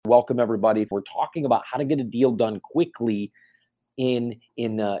Welcome everybody. We're talking about how to get a deal done quickly in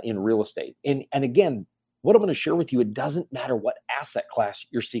real estate. And again, what I'm going to share with you, it doesn't matter what asset class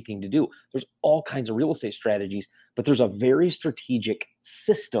you're seeking to do. There's all kinds of real estate strategies, but there's a very strategic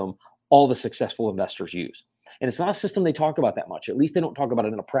system all the successful investors use. And it's not a system they talk about that much. At least they don't talk about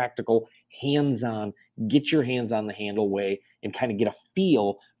it in a practical, hands-on, get your hands on the handle way and kind of get a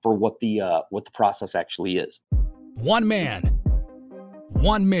feel for what the process actually is. One man,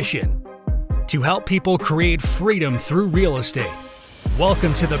 one mission, to help people create freedom through real estate.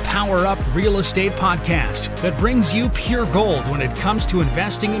 Welcome to the Power Up Real Estate Podcast that brings you pure gold when it comes to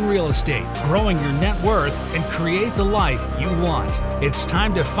investing in real estate, growing your net worth, and create the life you want. It's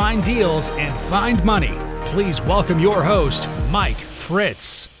time to find deals and find money. Please welcome your host, Mike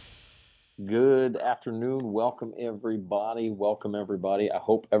Fritz. Good afternoon. Welcome everybody. I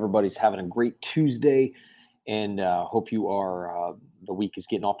hope everybody's having a great Tuesday and hope you are, the week is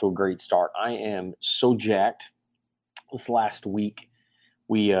getting off to a great start. I am so jacked. This last week,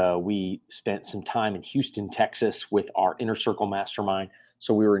 we spent some time in Houston, Texas with our Inner Circle Mastermind.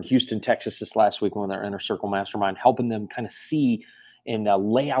 So we were in Houston, Texas this last week with our Inner Circle Mastermind, helping them kind of see and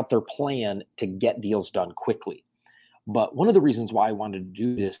lay out their plan to get deals done quickly. But one of the reasons why I wanted to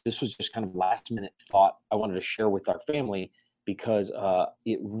do this was just kind of last minute thought I wanted to share with our family because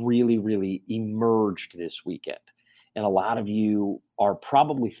it really, really emerged this weekend. And a lot of you are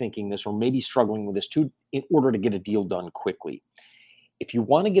probably thinking this or maybe struggling with this too in order to get a deal done quickly. If you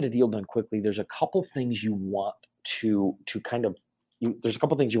want to get a deal done quickly, there's a couple things you want there's a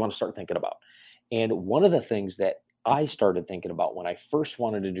couple things you want to start thinking about. And one of the things that I started thinking about when I first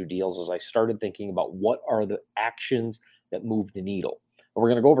wanted to do deals is I started thinking about what are the actions that move the needle. And we're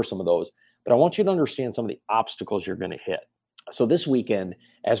going to go over some of those, but I want you to understand some of the obstacles you're going to hit. So this weekend,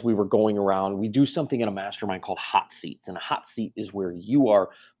 as we were going around, we do something in a mastermind called hot seats. And a hot seat is where you are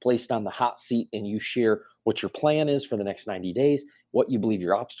placed on the hot seat and you share what your plan is for the next 90 days, what you believe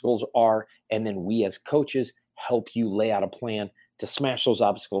your obstacles are, and then we as coaches help you lay out a plan to smash those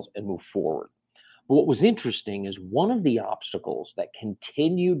obstacles and move forward. But what was interesting is one of the obstacles that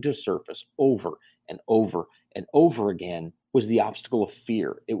continued to surface over and over and over again was the obstacle of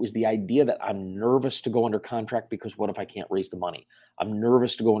fear. It was the idea that I'm nervous to go under contract because what if I can't raise the money? I'm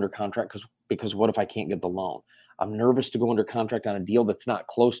nervous to go under contract because what if I can't get the loan? I'm nervous to go under contract on a deal that's not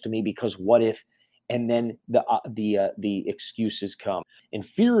close to me because what if? And then the excuses come. And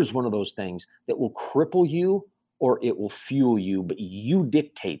fear is one of those things that will cripple you or it will fuel you, but you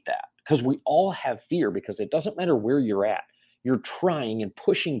dictate that. Because we all have fear because it doesn't matter where you're at. You're trying and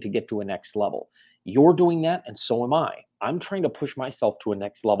pushing to get to a next level. You're doing that and so am I. I'm trying to push myself to a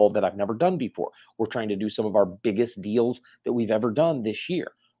next level that I've never done before. We're trying to do some of our biggest deals that we've ever done this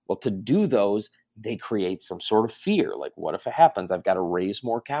year. Well, to do those, they create some sort of fear. Like, what if it happens? I've got to raise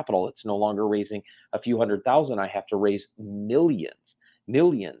more capital. It's no longer raising a few $100,000. I have to raise millions.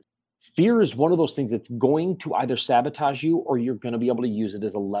 Fear is one of those things that's going to either sabotage you or you're going to be able to use it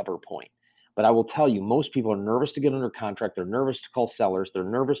as a lever point. But I will tell you, most people are nervous to get under contract. They're nervous to call sellers. They're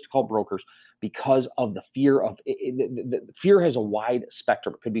nervous to call brokers because of the fear of it. Fear has a wide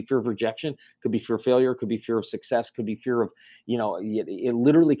spectrum. It could be fear of rejection, could be fear of failure, could be fear of success, could be fear of, it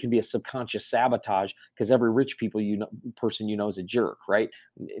literally can be a subconscious sabotage because every rich person is a jerk, right?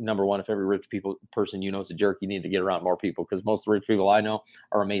 Number one, if every rich person is a jerk, you need to get around more people because most of the rich people I know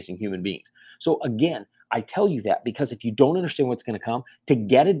are amazing human beings. So again, I tell you that because if you don't understand what's going to come, to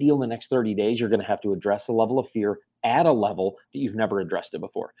get a deal in the next 30 days, you're going to have to address the level of fear at a level that you've never addressed it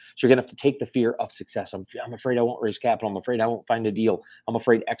before. So you're going to have to take the fear of success. I'm afraid I won't raise capital. I'm afraid I won't find a deal. I'm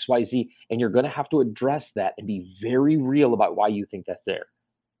afraid X, Y, Z. And you're going to have to address that and be very real about why you think that's there.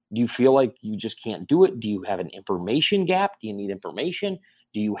 Do you feel like you just can't do it? Do you have an information gap? Do you need information?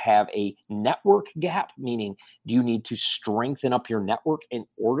 Do you have a network gap? Meaning, do you need to strengthen up your network in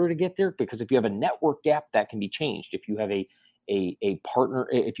order to get there? Because if you have a network gap, that can be changed. If you have a partner,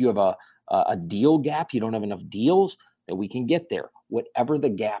 if you have a deal gap, you don't have enough deals, then we can get there. Whatever the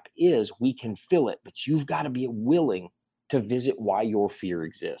gap is, we can fill it. But you've got to be willing to visit why your fear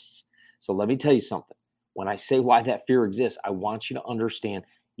exists. So let me tell you something. When I say why that fear exists, I want you to understand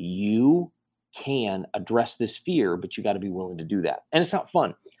you can address this fear, but you got to be willing to do that. And it's not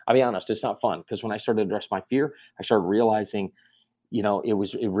fun. I'll be honest, it's not fun because when I started to address my fear, I started realizing, it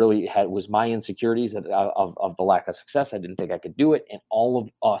was my insecurities of the lack of success. I didn't think I could do it. And all of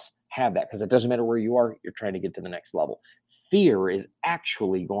us have that because it doesn't matter where you are, you're trying to get to the next level. Fear is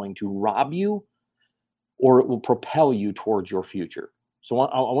actually going to rob you or it will propel you towards your future. So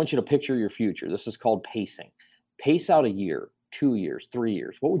I want you to picture your future. This is called pacing. Pace out a year, 2 years, 3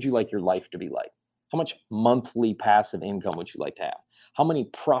 years. What would you like your life to be like? How much monthly passive income would you like to have? How many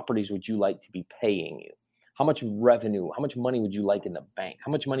properties would you like to be paying you? How much revenue, how much money would you like in the bank?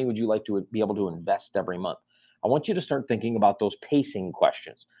 How much money would you like to be able to invest every month? I want you to start thinking about those pacing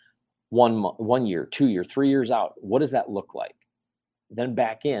questions. 1 year, 2 year, 3 years out. What does that look like? Then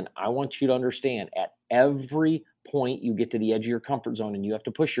back in, I want you to understand at every point you get to the edge of your comfort zone and you have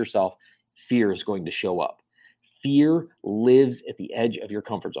to push yourself, fear is going to show up. Fear lives at the edge of your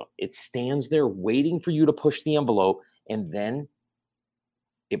comfort zone. It stands there waiting for you to push the envelope, and then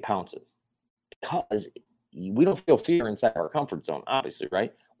it pounces. Because we don't feel fear inside our comfort zone, obviously,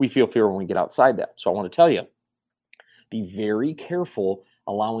 right? We feel fear when we get outside that. So I want to tell you, be very careful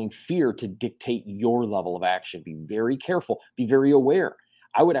allowing fear to dictate your level of action. Be very careful, be very aware.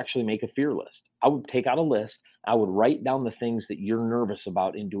 I would actually make a fear list. I would take out a list. I would write down the things that you're nervous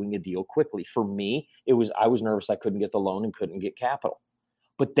about in doing a deal quickly. For me, I was nervous I couldn't get the loan and couldn't get capital.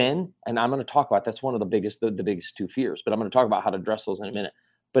 But then, and I'm going to talk about, that's one of the biggest two fears, but I'm going to talk about how to address those in a minute.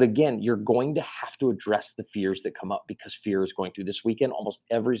 But again, you're going to have to address the fears that come up, because fear is going to. This weekend, almost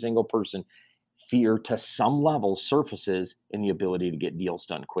every single person, fear to some level surfaces in the ability to get deals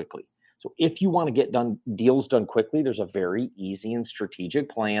done quickly. So if you want to get deals done quickly, there's a very easy and strategic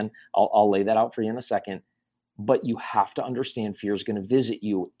plan. I'll lay that out for you in a second. But you have to understand fear is going to visit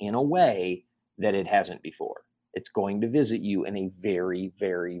you in a way that it hasn't before. It's going to visit you in a very,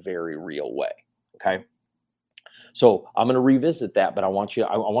 very, very real way. Okay. So I'm going to revisit that, but I want you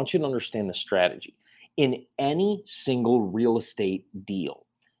to understand the strategy. In any single real estate deal,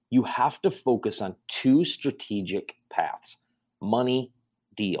 you have to focus on two strategic paths: money,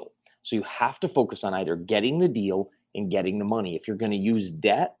 deal. So you have to focus on either getting the deal and getting the money. If you're going to use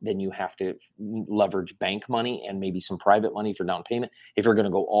debt, then you have to leverage bank money and maybe some private money for down payment. If you're going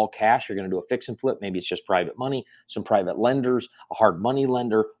to go all cash, you're going to do a fix and flip. Maybe it's just private money, some private lenders, a hard money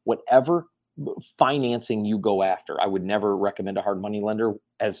lender, whatever financing you go after. I would never recommend a hard money lender,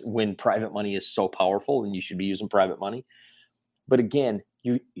 as when private money is so powerful and you should be using private money. But again,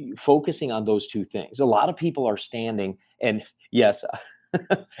 you focusing on those two things. A lot of people are standing, and yes,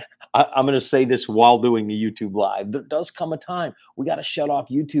 I'm going to say this while doing the YouTube live. There does come a time we got to shut off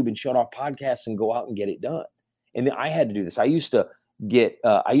YouTube and shut off podcasts and go out and get it done. And I had to do this. I used to get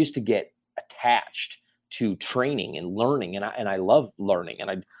attached to training and learning, and I love learning. And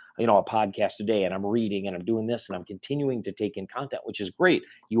a podcast a day, and I'm reading, and I'm doing this, and I'm continuing to take in content, which is great.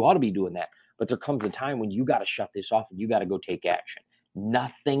 You ought to be doing that. But there comes a time when you got to shut this off and you got to go take action.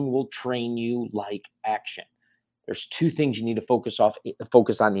 Nothing will train you like action. There's two things you need to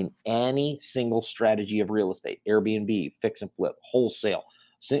focus on in any single strategy of real estate: Airbnb, fix and flip, wholesale,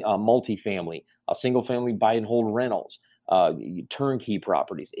 multifamily, single family buy and hold rentals, turnkey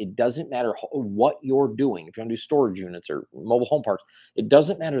properties. It doesn't matter what you're doing. If you want to do storage units or mobile home parks, it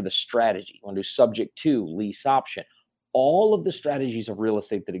doesn't matter the strategy. You want to do subject to, lease option. All of the strategies of real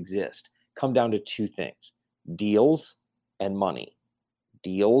estate that exist come down to two things: deals and money.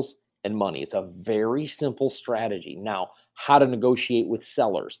 Deals and money. It's a very simple strategy. Now, how to negotiate with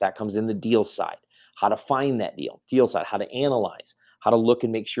sellers, that comes in the deal side. How to find that deal side. How to analyze, how to look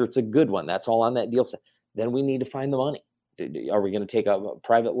and make sure it's a good one. That's all on that deal side. Then we need to find the money. Are we going to take a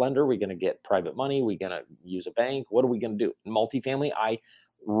private lender? Are we going to get private money? Are we going to use a bank? What are we going to do? In multifamily, I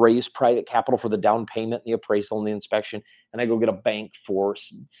raise private capital for the down payment, the appraisal, and the inspection, and I go get a bank for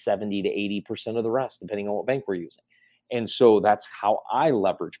 70 to 80% of the rest, depending on what bank we're using. And so that's how I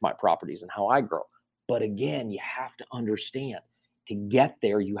leverage my properties and how I grow. But again, you have to understand, to get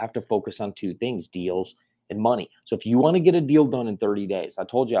there, you have to focus on two things: deals and money. So if you want to get a deal done in 30 days, I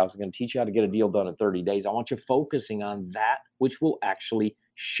told you I was going to teach you how to get a deal done in 30 days. I want you focusing on that which will actually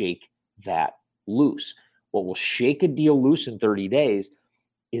shake that loose. What will shake a deal loose in 30 days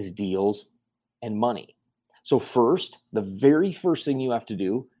is deals and money. So first, the very first thing you have to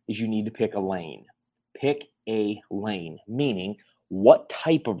do is you need to pick a lane. Pick a lane, meaning what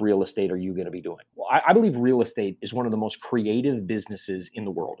type of real estate are you going to be doing? Well, I believe real estate is one of the most creative businesses in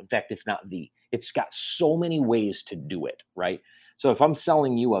the world. In fact, if not it's got so many ways to do it, right? So if I'm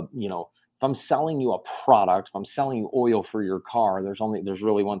selling you a product, if I'm selling you oil for your car, there's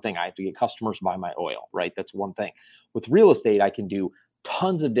really one thing: I have to get customers to buy my oil, right? That's one thing. With real estate, I can do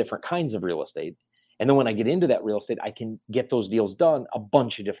tons of different kinds of real estate. And then when I get into that real estate, I can get those deals done a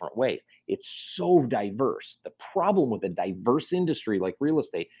bunch of different ways. It's so diverse. The problem with a diverse industry like real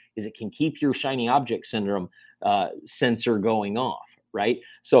estate is it can keep your shiny object syndrome sensor going off, right?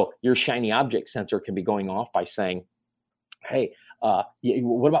 So your shiny object sensor can be going off by saying, hey,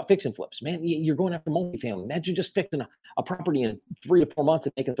 What about fix and flips? Man, you're going after multifamily. Imagine just fixing a property in 3 to 4 months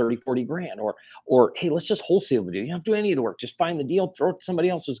and making 30, 40 grand. Or hey, let's just wholesale the deal. You don't have to do any of the work. Just find the deal, throw it to somebody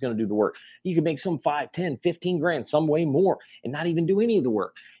else who's going to do the work. You can make some 5, 10, 15 grand, some way more, and not even do any of the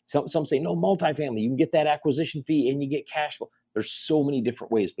work. Some say, no, multifamily, you can get that acquisition fee and you get cash flow. There's so many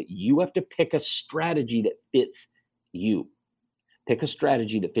different ways, but you have to pick a strategy that fits you. Pick a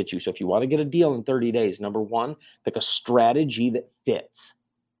strategy that fits you. So if you want to get a deal in 30 days, number one, pick a strategy that fits.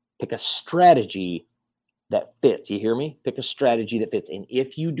 Pick a strategy that fits. You hear me? Pick a strategy that fits. And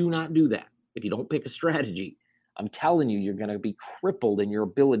if you do not do that, if you don't pick a strategy, I'm telling you, you're going to be crippled in your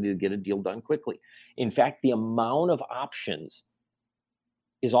ability to get a deal done quickly. In fact, the amount of options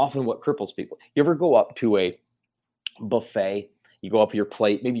is often what cripples people. You ever go up to a buffet? You go up your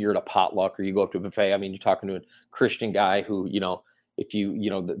plate, maybe you're at a potluck or you go up to a buffet. I mean, you're talking to a Christian guy who, if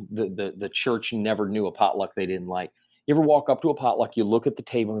the church never knew a potluck they didn't like. You ever walk up to a potluck, you look at the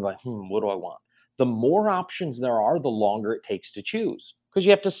table and you're like, what do I want? The more options there are, the longer it takes to choose, because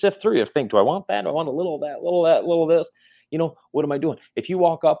you have to sift through. You have to think, do I want that? Do I want a little of that, little of that, little of this? What am I doing? If you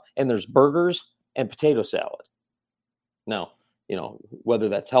walk up and there's burgers and potato salad, now, whether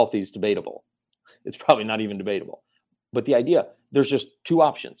that's healthy is debatable. It's probably not even debatable. But the idea, there's just 2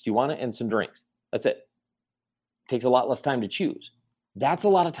 options. Do you want it? And some drinks. That's it. Takes a lot less time to choose. That's a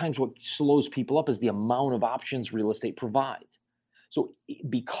lot of times what slows people up is the amount of options real estate provides. So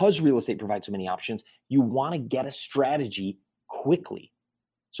because real estate provides so many options, you want to get a strategy quickly.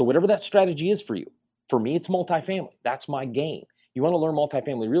 So whatever that strategy is for you, for me, it's multifamily. That's my game. You want to learn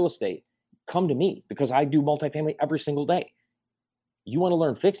multifamily real estate, come to me, because I do multifamily every single day. You want to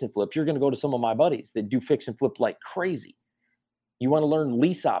learn fix and flip, you're going to go to some of my buddies that do fix and flip like crazy. You want to learn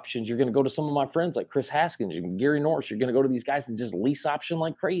lease options, you're going to go to some of my friends like Chris Haskins, Gary Norris. You're going to go to these guys and just lease option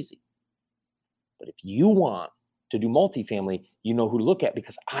like crazy. But if you want to do multifamily, you know who to look at,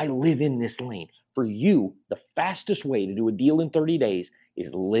 because I live in this lane. For you, the fastest way to do a deal in 30 days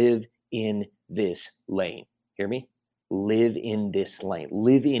is live in this lane. Hear me? Live in this lane.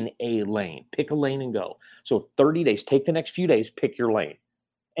 Live in a lane. Pick a lane and go. So 30 days, take the next few days, pick your lane,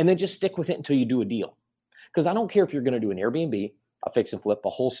 and then just stick with it until you do a deal. Because I don't care if you're going to do an Airbnb, a fix and flip, a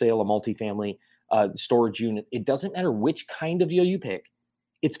wholesale, a multifamily, storage unit. It doesn't matter which kind of deal you pick.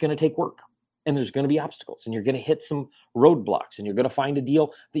 It's going to take work, and there's going to be obstacles, and you're going to hit some roadblocks, and you're going to find a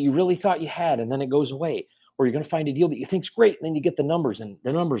deal that you really thought you had, and then it goes away. Or you're going to find a deal that you think's great, and then you get the numbers, and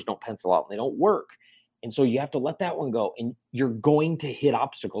the numbers don't pencil out, and they don't work. And so you have to let that one go, and you're going to hit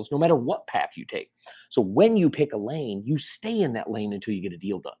obstacles no matter what path you take. So when you pick a lane, you stay in that lane until you get a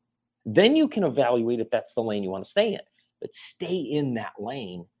deal done. Then you can evaluate if that's the lane you want to stay in, but stay in that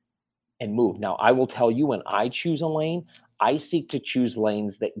lane and move. Now, I will tell you, when I choose a lane, I seek to choose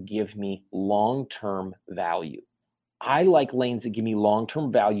lanes that give me long-term value. I like lanes that give me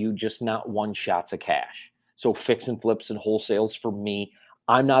long-term value, just not one shots of cash. So fix and flips and wholesales for me,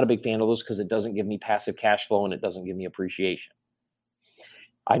 I'm not a big fan of those because it doesn't give me passive cash flow and it doesn't give me appreciation.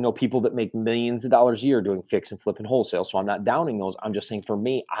 I know people that make millions of dollars a year doing fix and flip and wholesale, so I'm not downing those. I'm just saying, for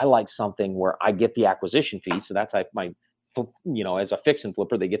me, I like something where I get the acquisition fee. So that's like my, as a fix and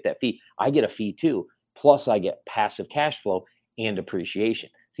flipper, they get that fee. I get a fee too. Plus I get passive cash flow and appreciation.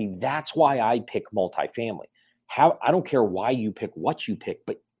 See, that's why I pick multifamily. I don't care why you pick what you pick,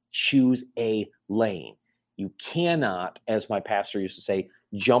 but choose a lane. You cannot, as my pastor used to say,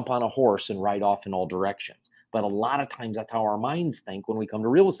 jump on a horse and ride off in all directions. But a lot of times that's how our minds think when we come to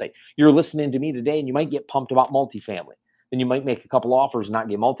real estate. You're listening to me today and you might get pumped about multifamily. Then you might make a couple offers and not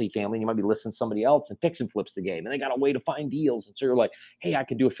get multifamily. And you might be listening to somebody else and fix and flips the game. And they got a way to find deals. And so you're like, hey, I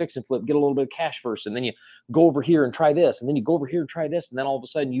could do a fix and flip, get a little bit of cash first. And then you go over here and try this. And then you go over here and try this. And then all of a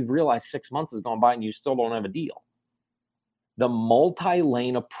sudden you've realized 6 months has gone by and you still don't have a deal. The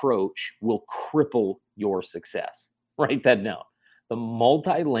multi-lane approach will cripple your success. Write that down. The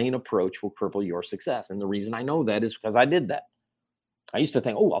multi-lane approach will cripple your success. And the reason I know that is because I did that. I used to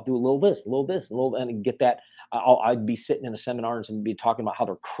think, oh, I'll do a little this, a little this, a little, and get that. I'd be sitting in a seminar and somebody be talking about how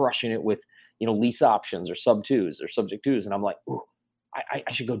they're crushing it with, lease options or sub twos or subject twos. And I'm like, oh,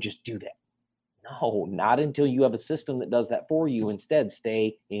 I should go just do that. No, not until you have a system that does that for you. Instead,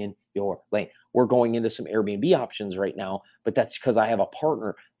 stay in your lane. We're going into some Airbnb options right now, but that's because I have a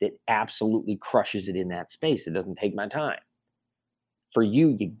partner that absolutely crushes it in that space. It doesn't take my time. For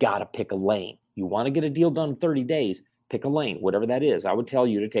you, you got to pick a lane. You want to get a deal done in 30 days, pick a lane, whatever that is. I would tell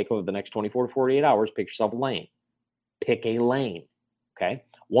you to take over the next 24 to 48 hours, pick yourself a lane. Pick a lane, okay?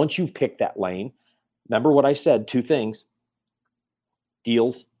 Once you've picked that lane, remember what I said, 2 things.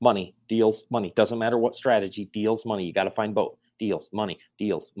 Deals, money, deals, money. Doesn't matter what strategy, deals, money. You got to find both. Deals, money,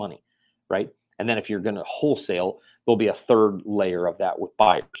 right? And then if you're going to wholesale, there'll be a third layer of that with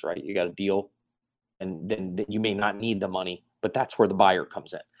buyers, right? You got a deal, and then you may not need the money, but that's where the buyer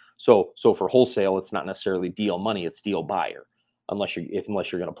comes in. So for wholesale, it's not necessarily deal money, it's deal buyer, unless you're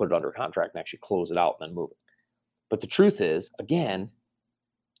going to put it under contract and actually close it out and then move it. But the truth is, again,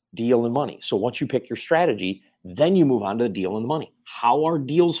 deal and money. So once you pick your strategy, then you move on to the deal and the money. How are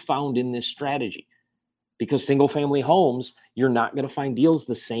deals found in this strategy? Because single family homes, you're not going to find deals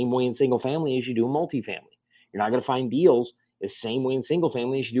the same way in single family as you do in multifamily. You're not going to find deals the same way in single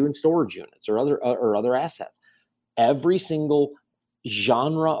family as you do in storage units or other assets. Every single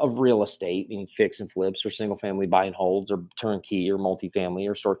genre of real estate, in fix and flips or single family buy and holds or turnkey or multifamily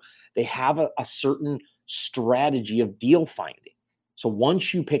or sort, they have a certain strategy of deal finding. So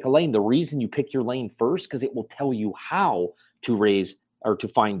once you pick a lane, the reason you pick your lane first, because it will tell you how to raise or to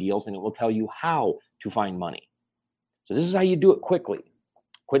find deals, and it will tell you how to find money. So this is how you do it quickly.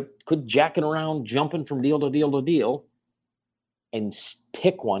 Quit jacking around, jumping from deal to deal to deal, and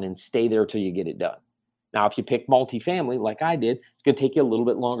pick one and stay there till you get it done. Now, if you pick multifamily, like I did, it's going to take you a little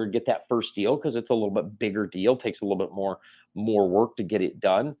bit longer to get that first deal because it's a little bit bigger deal, takes a little bit more work to get it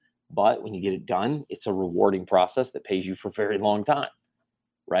done. But when you get it done, it's a rewarding process that pays you for a very long time,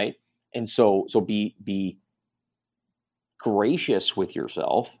 right? And so be gracious with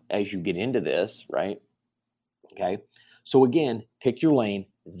yourself as you get into this, right? Okay. So again, pick your lane,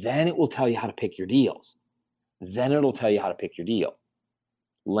 then it will tell you how to pick your deals. Then it'll tell you how to pick your deal.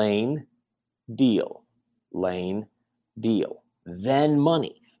 Lane, deal, lane, deal, then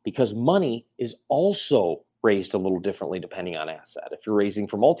money, because money is also raised a little differently depending on asset. If you're raising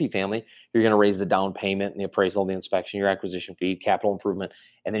for multifamily, you're going to raise the down payment and the appraisal, the inspection, your acquisition fee, capital improvement,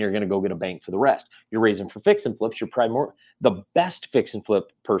 and then you're going to go get a bank for the rest. You're raising for fix and flips, the best fix and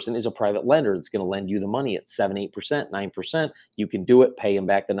flip person is a private lender that's going to lend you the money at 7, 8%, 9%. You can do it, pay them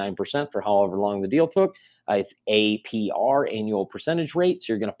back the 9% for however long the deal took. It's APR, annual percentage rate. So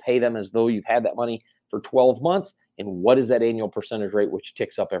you're going to pay them as though you've had that money for 12 months. And what is that annual percentage rate, which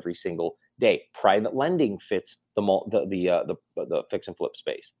ticks up every single day? Private lending fits the fix and flip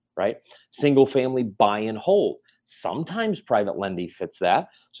space, right? Single family buy and hold. Sometimes private lending fits that.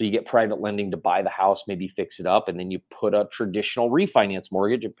 So you get private lending to buy the house, maybe fix it up, and then you put a traditional refinance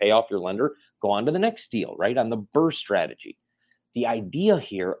mortgage and pay off your lender, go on to the next deal, right? On the BRRRR strategy. The idea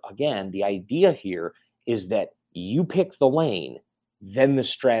here is that you pick the lane, then the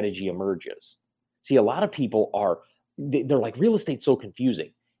strategy emerges. See, a lot of people they're like, real estate's so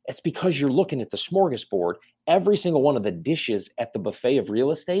confusing. It's because you're looking at the smorgasbord. Every single one of the dishes at the buffet of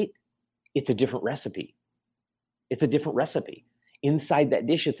real estate, it's a different recipe. It's a different recipe. Inside that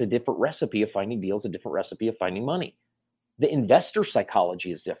dish, it's a different recipe of finding deals, a different recipe of finding money. The investor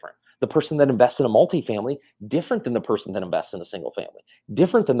psychology is different. The person that invests in a multifamily, different than the person that invests in a single family,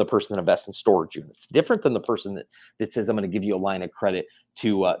 different than the person that invests in storage units, different than the person that says, I'm going to give you a line of credit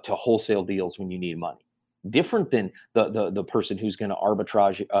to wholesale deals when you need money, different than the person who's going to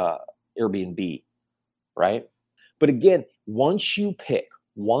arbitrage Airbnb, right? But again, once you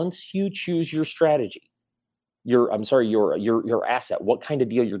choose your strategy, your asset, what kind of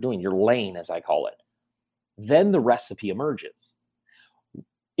deal you're doing, your lane, as I call it, then the recipe emerges.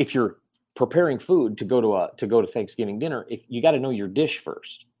 If you're preparing food to go to Thanksgiving dinner, if you got to know your dish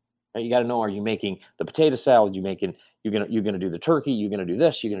first, right? You got to know, are you making the potato salad? You're gonna do the turkey. You're gonna do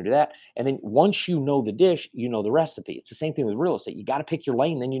this. You're gonna do that. And then once you know the dish, you know the recipe. It's the same thing with real estate. You got to pick your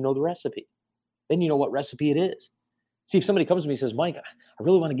lane, then you know the recipe. Then you know what recipe it is. See, if somebody comes to me and says, Mike, I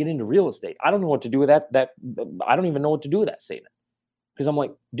really want to get into real estate. I don't know what to do with that. I don't even know what to do with that statement, because I'm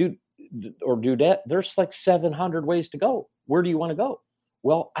like, dude or dudette, there's like 700 ways to go. Where do you want to go?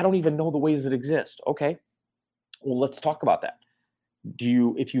 Well, I don't even know the ways that exist. Okay, well, let's talk about that.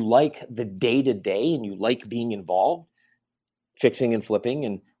 If you like the day-to-day and you like being involved, fixing and flipping,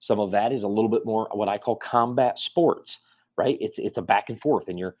 and some of that is a little bit more what I call combat sports, right? It's a back and forth,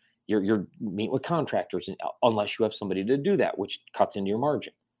 and you're meeting with contractors, and unless you have somebody to do that, which cuts into your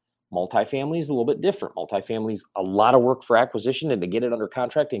margin. Multifamily is a little bit different. Multifamily is a lot of work for acquisition and to get it under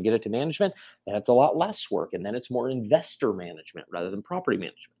contract and get it to management. That's a lot less work. And then it's more investor management rather than property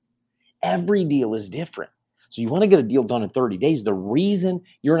management. Every deal is different. So you want to get a deal done in 30 days. The reason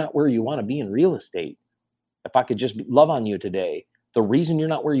you're not where you want to be in real estate, if I could just love on you today, the reason you're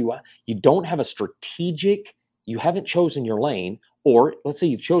not where you are, you don't have a strategic, you haven't chosen your lane, or let's say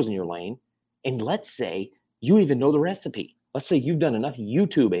you've chosen your lane, and let's say you even know the recipe. Let's say you've done enough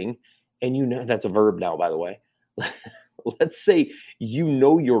YouTubing, and you know, that's a verb now, by the way. Let's say you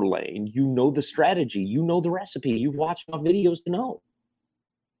know your lane, you know the strategy, you know the recipe, you've watched enough videos to know.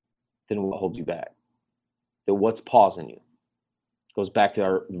 Then what holds you back? Then what's pausing you? Goes back to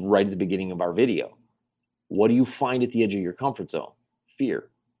our right at the beginning of our video. What do you find at the edge of your comfort zone? Fear.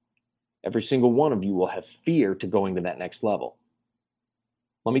 Every single one of you will have fear to going to that next level.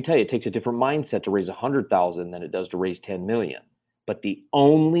 Let me tell you, it takes a different mindset to raise 100,000 than it does to raise 10 million. But the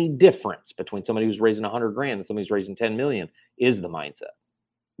only difference between somebody who's raising 100 grand and somebody who's raising 10 million is the mindset.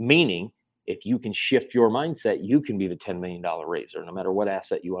 Meaning, if you can shift your mindset, you can be the $10 million raiser, no matter what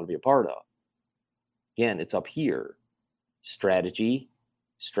asset you want to be a part of. Again, it's up here. Strategy,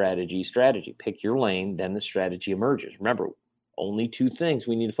 strategy, strategy. Pick your lane, then the strategy emerges. Remember, only two things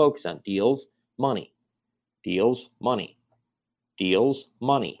we need to focus on: deals, money. Deals, money. Deals,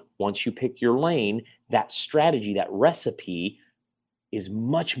 money. Once you pick your lane, that strategy, that recipe is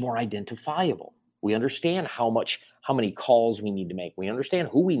much more identifiable. We understand how many calls we need to make. We understand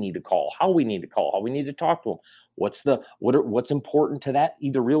who we need to call, how we need to call, how we need to talk to them. What's important to that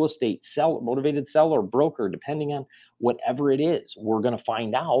either real estate motivated seller, broker, depending on whatever it is. We're going to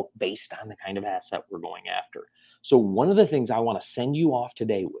find out based on the kind of asset we're going after. So one of the things I want to send you off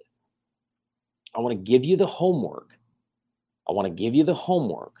today with, I want to give you the homework. I want to give you the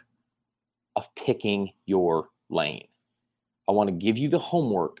homework of picking your lane. I want to give you the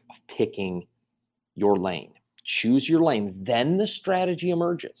homework of picking your lane. Choose your lane. Then the strategy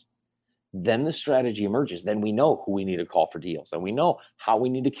emerges. Then we know who we need to call for deals. And we know how we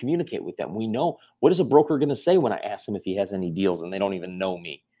need to communicate with them. We know what is a broker going to say when I ask him if he has any deals and they don't even know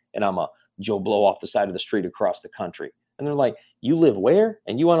me. And I'm a Joe Blow off the side of the street across the country. And they're like, you live where?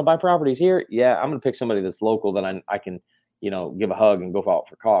 And you want to buy properties here? Yeah, I'm going to pick somebody that's local that I can, give a hug and go out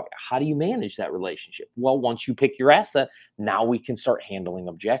for coffee. How do you manage that relationship? Well, once you pick your asset, now we can start handling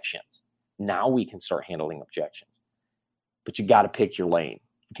objections. But you got to pick your lane.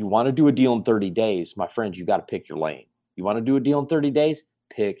 If you want to do a deal in 30 days, my friends, you got to pick your lane. You want to do a deal in 30 days?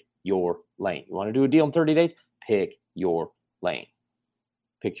 Pick your lane. You want to do a deal in 30 days? Pick your lane.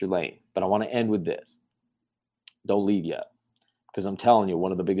 Pick your lane. But I want to end with this. Don't leave yet. Because I'm telling you,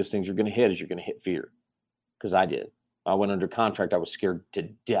 one of the biggest things you're going to hit is you're going to hit fear. Because I did. I went under contract. I was scared to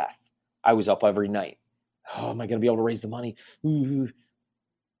death. I was up every night. Oh, am I going to be able to raise the money?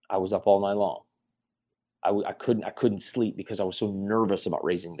 I was up all night long. I couldn't sleep because I was so nervous about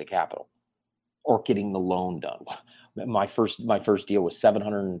raising the capital or getting the loan done. My first deal was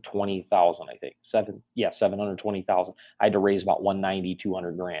 $720,000, I think. 720,000. I had to raise about 190,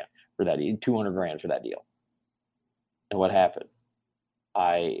 200 grand for that. 200 grand for that deal. And what happened?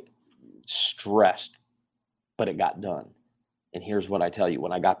 I stressed, but it got done. And here's what I tell you.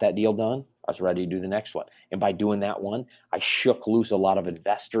 When I got that deal done, I was ready to do the next one. And by doing that one, I shook loose a lot of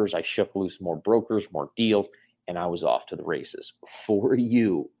investors. I shook loose more brokers, more deals, and I was off to the races. For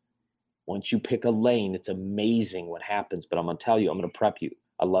you, once you pick a lane, it's amazing what happens. But I'm going to tell you, I'm going to prep you.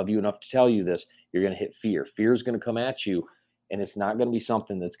 I love you enough to tell you this. You're going to hit fear. Fear is going to come at you, and it's not going to be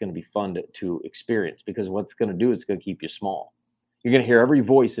something that's going to be fun to experience, because what it's going to do is it's going to keep you small. You're going to hear every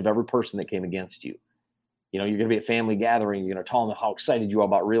voice of every person that came against you. You're going to be at family gathering. You're going to tell them how excited you are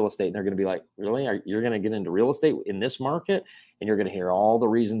about real estate. And they're going to be like, really? You're going to get into real estate in this market? And you're going to hear all the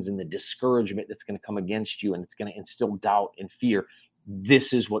reasons and the discouragement that's going to come against you. And it's going to instill doubt and fear.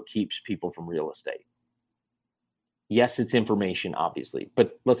 This is what keeps people from real estate. Yes, it's information, obviously.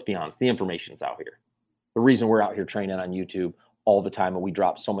 But let's be honest, the information's out here. The reason we're out here training on YouTube all the time and we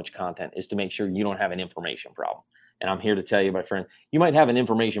drop so much content is to make sure you don't have an information problem. And I'm here to tell you, my friend, you might have an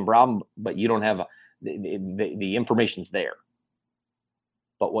information problem, but you don't have the information's there.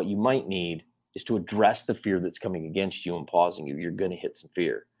 But what you might need is to address the fear that's coming against you and pausing you. You're going to hit some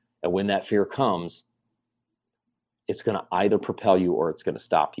fear. And when that fear comes, it's going to either propel you or it's going to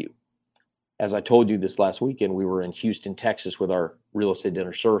stop you. As I told you this last weekend, we were in Houston, Texas with our real estate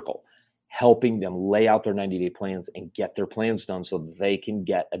dinner circle, helping them lay out their 90-day plans and get their plans done so that they can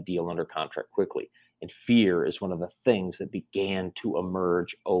get a deal under contract quickly. And fear is one of the things that began to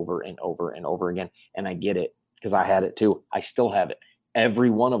emerge over and over and over again. And I get it because I had it too. I still have it. Every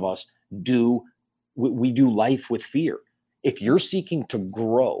one of us we do life with fear. If you're seeking to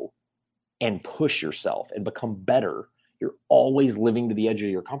grow and push yourself and become better, you're always living to the edge of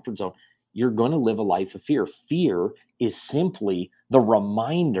your comfort zone. You're going to live a life of fear. Fear is simply the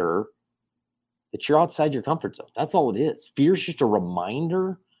reminder that you're outside your comfort zone. That's all it is. Fear is just a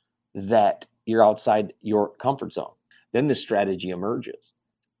reminder that you're outside your comfort zone. Then the strategy emerges.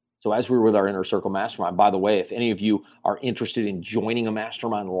 So as we were with our Inner Circle Mastermind, by the way, if any of you are interested in joining a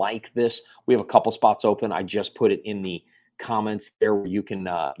mastermind like this, we have a couple spots open. I just put it in the comments there where you can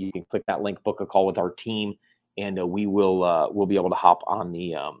click that link, book a call with our team, and we'll be able to hop on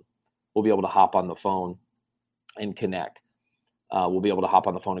the phone and connect. we'll be able to hop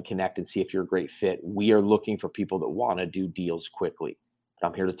on the phone and connect and see if you're a great fit. We are looking for people that want to do deals quickly. But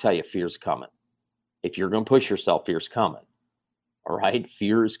I'm here to tell you, fear's coming. If you're going to push yourself, fear's coming. All right?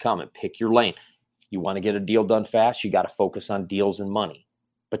 Fear is coming. Pick your lane. You want to get a deal done fast, you got to focus on deals and money.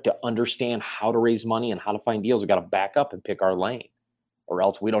 But to understand how to raise money and how to find deals, we got to back up and pick our lane, or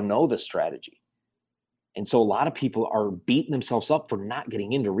else we don't know the strategy. And so a lot of people are beating themselves up for not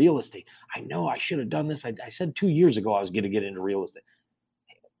getting into real estate. I know I should have done this. I said 2 years ago I was going to get into real estate.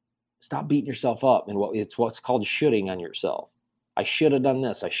 Stop beating yourself up. And it's what's called shooting on yourself. I should have done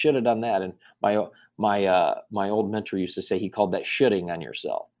this. I should have done that. And my old mentor used to say, he called that shooting on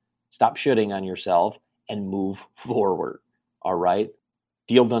yourself. Stop shooting on yourself and move forward. All right.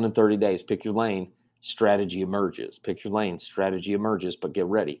 Deal done in 30 days. Pick your lane. Strategy emerges. Pick your lane. Strategy emerges, but get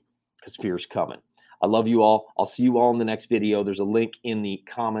ready because fear's coming. I love you all. I'll see you all in the next video. There's a link in the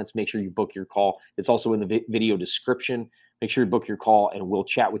comments. Make sure you book your call. It's also in the video description. Make sure you book your call, and we'll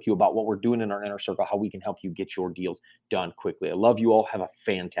chat with you about what we're doing in our inner circle, how we can help you get your deals done quickly. I love you all. Have a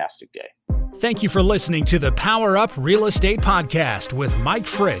fantastic day. Thank you for listening to the Power Up Real Estate Podcast with Mike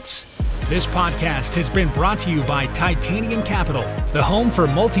Fritz. This podcast has been brought to you by Titanium Capital, the home for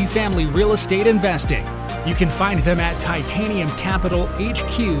multifamily real estate investing. You can find them at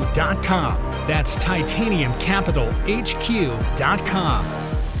titaniumcapitalhq.com. That's titaniumcapitalhq.com.